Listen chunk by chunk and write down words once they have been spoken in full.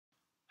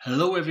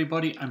Hello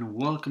everybody and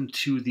welcome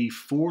to the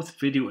fourth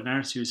video in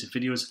our series of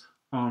videos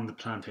on the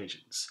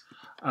plantations.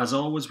 As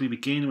always, we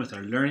begin with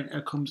our learning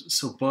outcomes,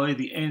 so by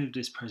the end of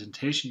this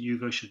presentation you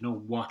guys should know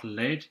what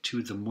led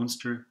to the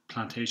Munster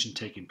Plantation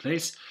taking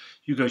place.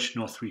 You guys should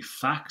know 3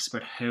 facts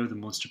about how the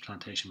Munster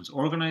Plantation was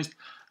organised,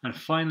 and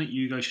finally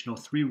you guys should know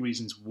 3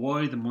 reasons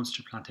why the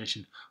Munster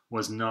Plantation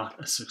was not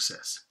a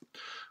success.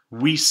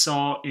 We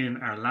saw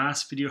in our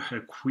last video how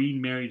Queen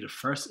Mary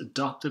I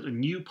adopted a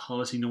new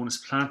policy known as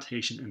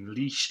plantation in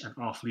leash and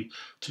Offaly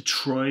to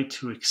try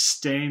to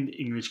extend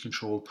English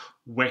control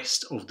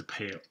west of the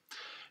Pale.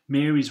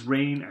 Mary's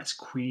reign as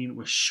queen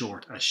was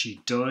short as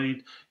she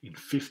died in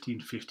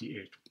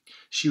 1558.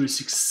 She was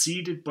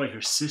succeeded by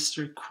her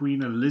sister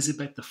Queen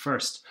Elizabeth I,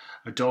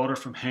 a daughter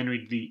from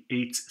Henry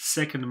VIII's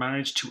second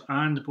marriage to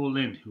Anne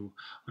Boleyn, who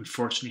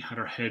unfortunately had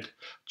her head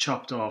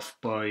chopped off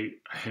by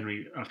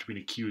Henry after being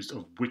accused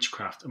of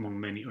witchcraft, among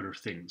many other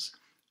things.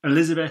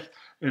 Elizabeth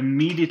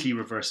immediately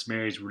reversed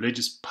Mary's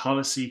religious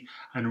policy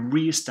and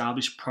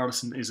re-established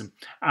Protestantism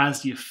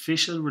as the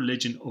official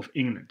religion of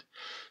England.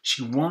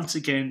 She once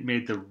again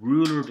made the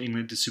ruler of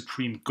England the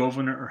supreme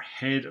governor or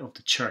head of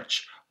the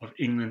Church of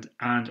England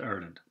and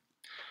Ireland.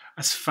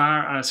 As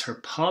far as her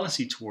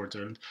policy towards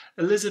Ireland,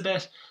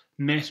 Elizabeth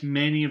met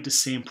many of the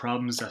same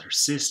problems that her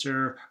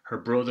sister, her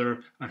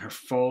brother and her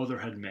father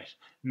had met,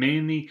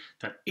 mainly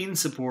that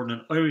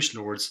insubordinate Irish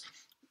lords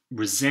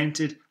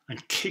resented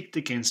and kicked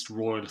against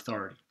royal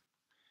authority.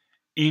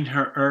 In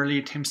her early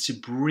attempts to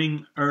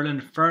bring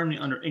Ireland firmly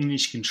under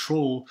English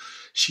control,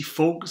 she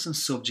focused on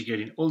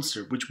subjugating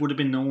Ulster, which would have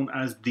been known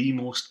as the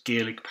most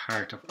Gaelic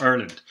part of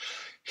Ireland.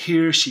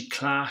 Here she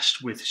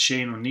clashed with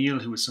Shane O'Neill,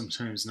 who was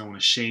sometimes known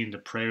as Shane the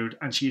Proud,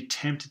 and she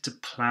attempted to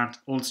plant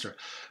Ulster,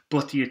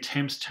 but the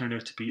attempts turned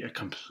out to be a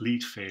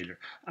complete failure,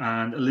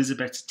 and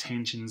Elizabeth's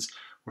attentions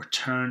were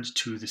turned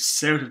to the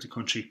south of the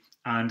country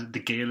and the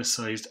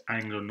Gaelicised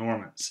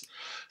Anglo-Normans.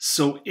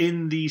 So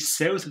in the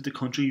south of the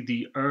country,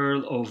 the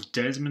Earl of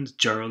Desmond,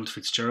 Gerald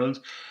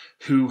Fitzgerald,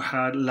 who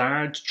had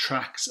large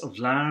tracts of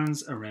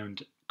lands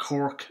around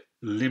Cork,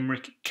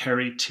 Limerick,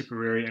 Kerry,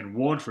 Tipperary and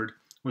Waterford,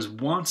 was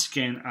once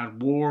again at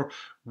war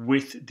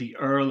with the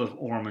Earl of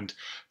Ormond,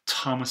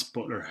 Thomas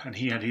Butler, and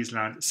he had his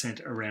land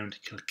sent around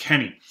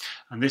Kilkenny,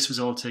 and this was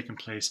all taking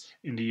place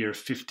in the year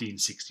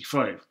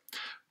 1565.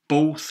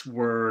 Both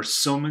were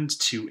summoned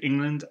to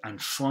England and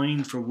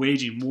fined for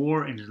waging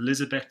war in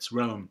Elizabeth's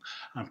realm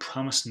and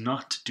promised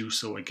not to do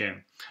so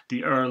again.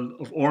 The Earl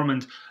of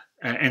Ormond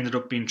ended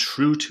up being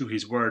true to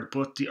his word,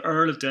 but the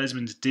Earl of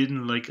Desmond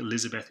didn't like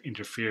Elizabeth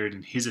interfered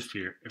in his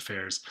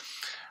affairs,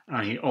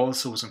 and he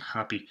also was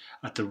unhappy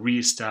at the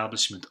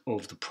re-establishment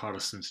of the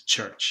Protestant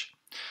Church.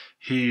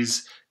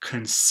 His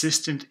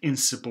consistent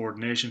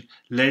insubordination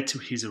led to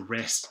his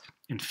arrest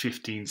in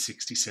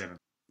 1567.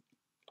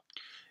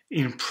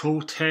 In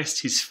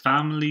protest, his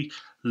family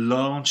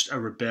launched a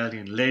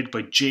rebellion led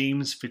by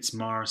James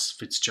Fitzmaurice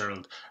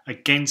Fitzgerald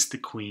against the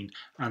Queen,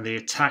 and they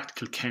attacked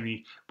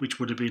Kilkenny, which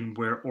would have been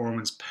where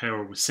Ormond's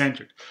power was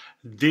centred.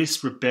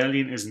 This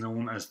rebellion is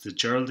known as the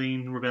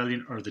Geraldine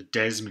Rebellion or the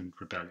Desmond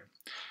Rebellion.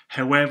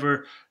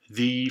 However,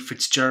 the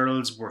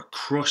Fitzgeralds were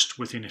crushed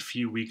within a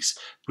few weeks,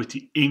 with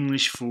the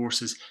English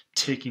forces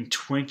taking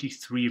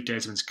 23 of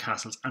Desmond's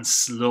castles and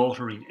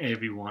slaughtering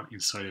everyone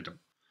inside of them.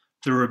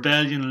 The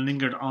rebellion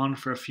lingered on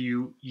for a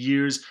few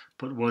years,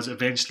 but was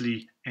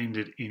eventually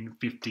ended in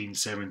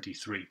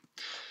 1573.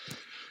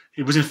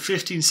 It was in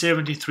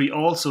 1573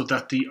 also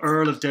that the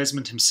Earl of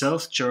Desmond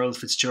himself, Gerald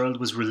Fitzgerald,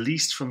 was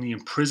released from the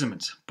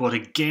imprisonment, but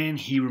again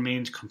he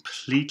remained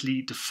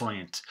completely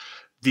defiant.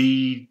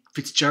 The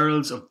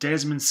Fitzgeralds of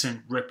Desmond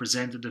sent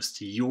representatives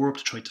to Europe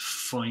to try to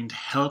find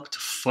help to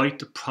fight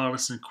the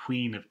Protestant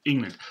Queen of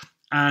England.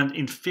 And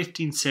in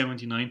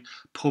 1579,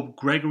 Pope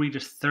Gregory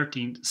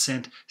XIII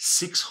sent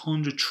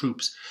 600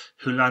 troops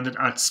who landed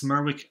at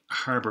Smerwick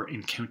Harbour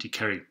in County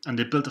Kerry, and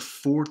they built a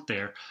fort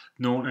there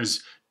known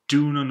as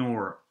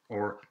Dunanore,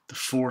 or the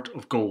Fort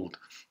of Gold.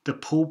 The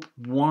Pope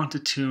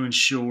wanted to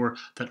ensure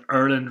that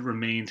Ireland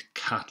remained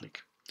Catholic.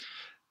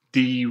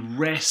 The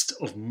rest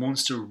of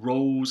Munster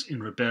rose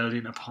in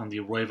rebellion upon the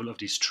arrival of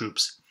these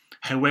troops.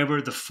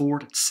 However, the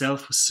fort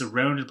itself was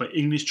surrounded by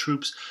English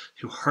troops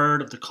who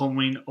heard of the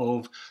coming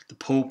of the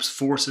Pope's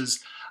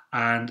forces,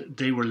 and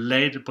they were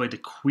led by the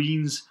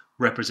Queen's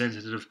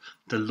representative,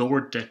 the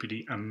Lord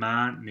Deputy, a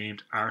man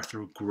named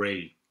Arthur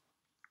Grey.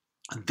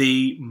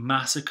 They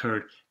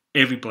massacred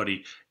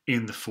everybody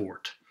in the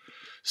fort.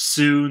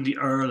 Soon the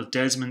Earl of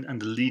Desmond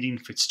and the leading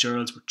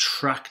Fitzgeralds were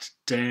tracked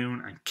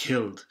down and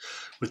killed,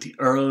 with the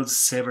Earl's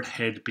severed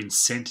head being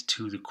sent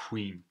to the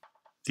Queen.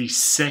 The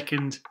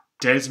second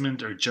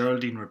Desmond or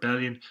Geraldine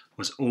Rebellion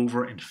was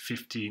over in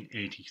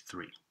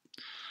 1583.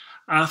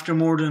 After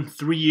more than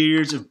 3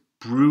 years of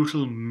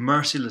brutal,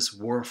 merciless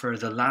warfare,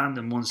 the land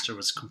in Munster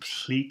was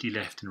completely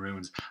left in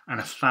ruins and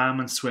a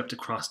famine swept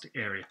across the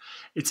area.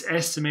 It's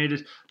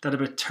estimated that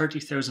about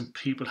 30,000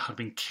 people had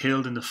been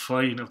killed in the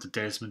fighting of the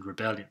Desmond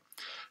Rebellion.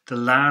 The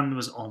land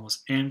was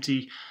almost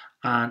empty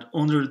And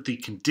under the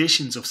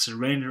conditions of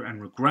surrender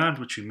and regrant,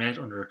 which we met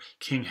under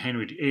King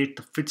Henry VIII,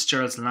 the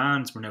Fitzgerald's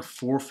lands were now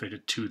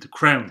forfeited to the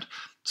Crown.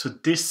 So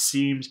this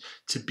seems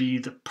to be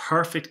the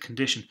perfect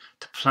condition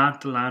to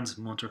plant the lands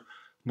of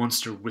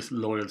Munster with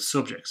loyal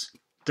subjects.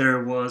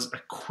 There was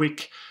a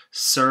quick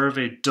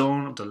survey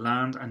done of the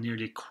land, and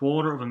nearly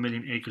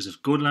 250,000 acres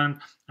of good land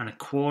and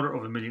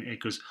 250,000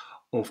 acres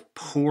of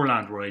poor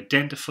land were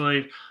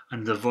identified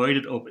and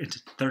divided up into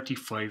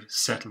 35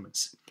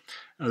 settlements.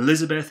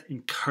 Elizabeth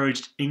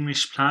encouraged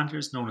English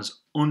planters known as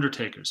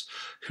undertakers,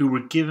 who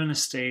were given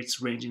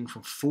estates ranging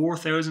from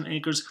 4,000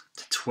 acres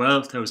to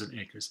 12,000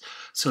 acres,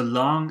 so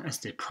long as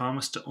they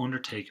promised to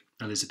undertake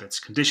Elizabeth's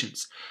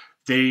conditions.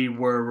 They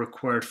were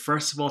required,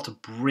 first of all, to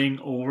bring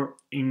over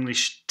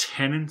English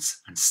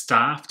tenants and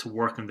staff to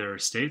work on their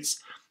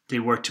estates. They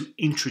were to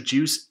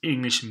introduce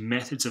English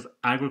methods of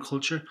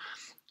agriculture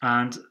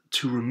and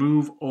to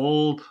remove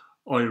all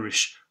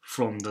Irish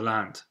from the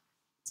land.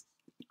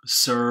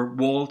 Sir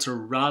Walter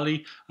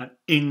Raleigh, an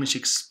English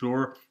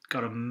explorer,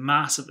 got a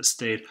massive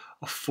estate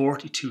of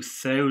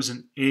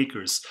 42,000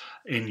 acres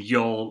in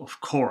Youghal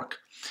of Cork.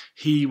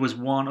 He was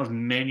one of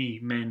many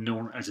men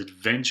known as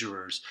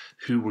adventurers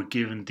who were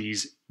given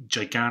these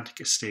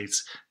gigantic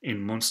estates in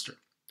Munster.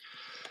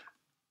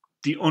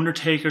 The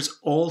Undertakers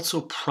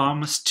also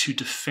promised to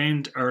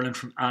defend Ireland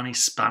from any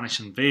Spanish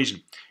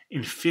invasion. In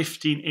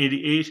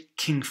 1588,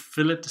 King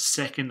Philip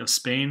II of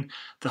Spain,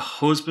 the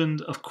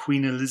husband of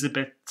Queen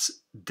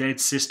Elizabeth's dead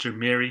sister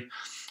Mary,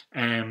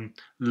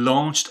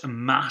 launched a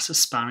massive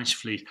Spanish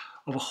fleet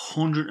of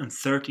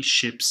 130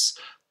 ships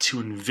to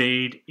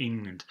invade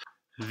England.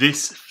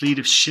 This fleet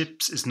of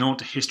ships is known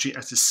to history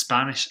as the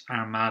Spanish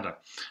Armada,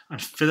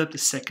 and Philip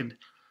II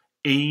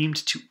aimed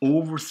to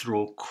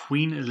overthrow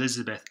Queen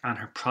Elizabeth and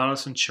her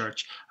Protestant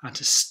church and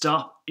to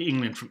stop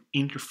England from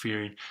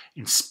interfering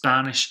in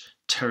Spanish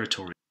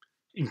territory,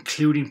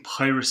 including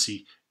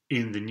piracy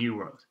in the New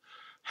World.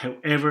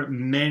 However,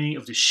 many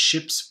of the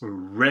ships were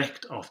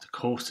wrecked off the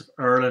coast of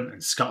Ireland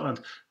and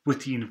Scotland,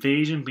 with the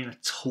invasion being a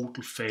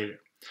total failure.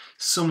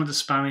 Some of the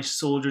Spanish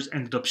soldiers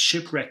ended up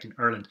shipwrecked in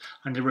Ireland,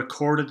 and they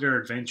recorded their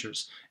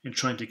adventures in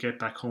trying to get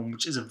back home,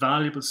 which is a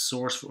valuable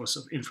source for us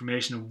of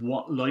information on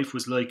what life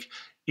was like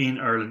in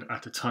Ireland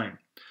at the time.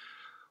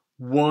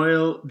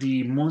 While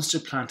the Munster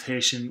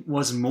Plantation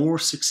was more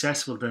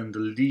successful than the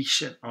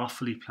Laois and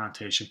Offaly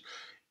Plantation,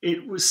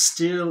 it was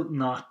still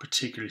not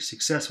particularly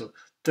successful.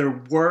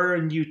 There were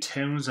new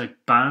towns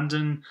like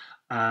Bandon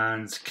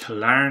and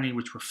Killarney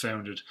which were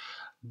founded,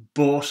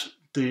 but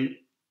the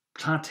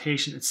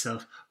plantation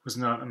itself was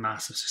not a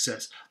massive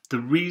success. The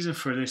reason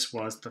for this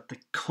was that the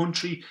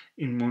country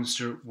in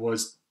Munster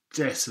was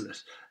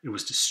desolate. It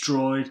was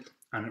destroyed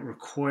and it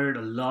required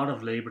a lot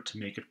of labour to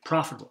make it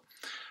profitable.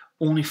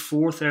 Only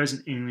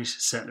 4,000 English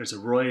settlers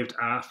arrived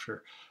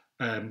after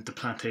the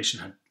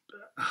plantation had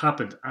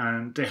happened,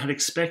 and they had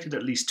expected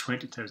at least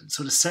 20,000.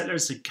 So the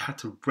settlers had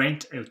to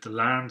rent out the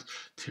land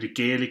to the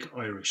Gaelic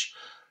Irish,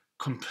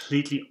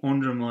 completely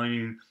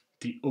undermining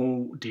the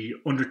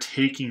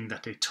undertaking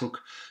that they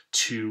took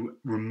to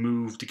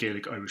remove the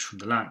Gaelic Irish from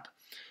the land.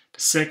 The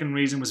second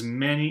reason was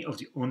many of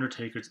the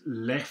undertakers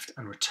left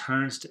and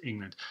returned to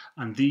England,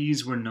 and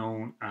these were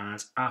known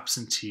as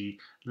absentee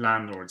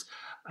landlords,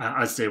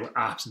 as they were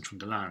absent from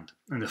the land.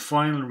 And the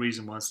final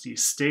reason was the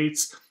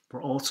estates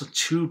were also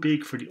too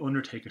big for the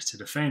undertakers to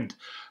defend,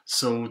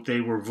 so they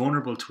were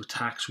vulnerable to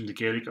attacks from the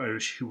Gaelic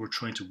Irish who were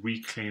trying to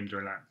reclaim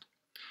their land.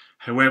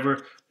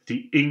 However,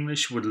 the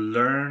English would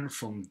learn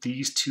from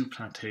these two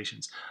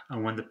plantations,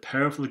 and when the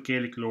powerful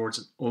Gaelic lords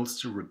in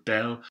Ulster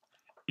rebel,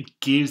 it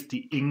gives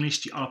the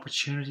English the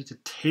opportunity to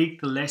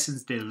take the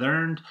lessons they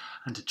learned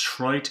and to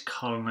try to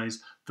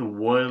colonise the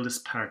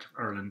wildest part of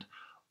Ireland,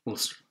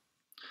 Ulster.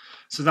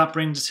 So that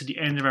brings us to the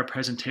end of our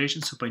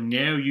presentation. So by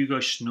now you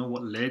guys should know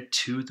what led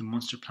to the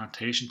Munster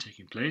Plantation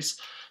taking place.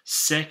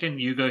 Second,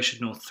 you guys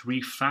should know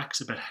 3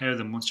 facts about how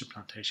the Munster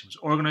Plantation was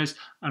organised.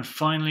 And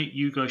finally,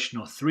 you guys should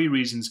know 3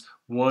 reasons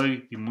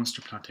why the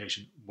Munster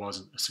Plantation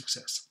wasn't a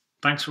success.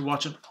 Thanks for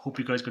watching. Hope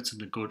you guys got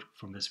something good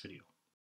from this video.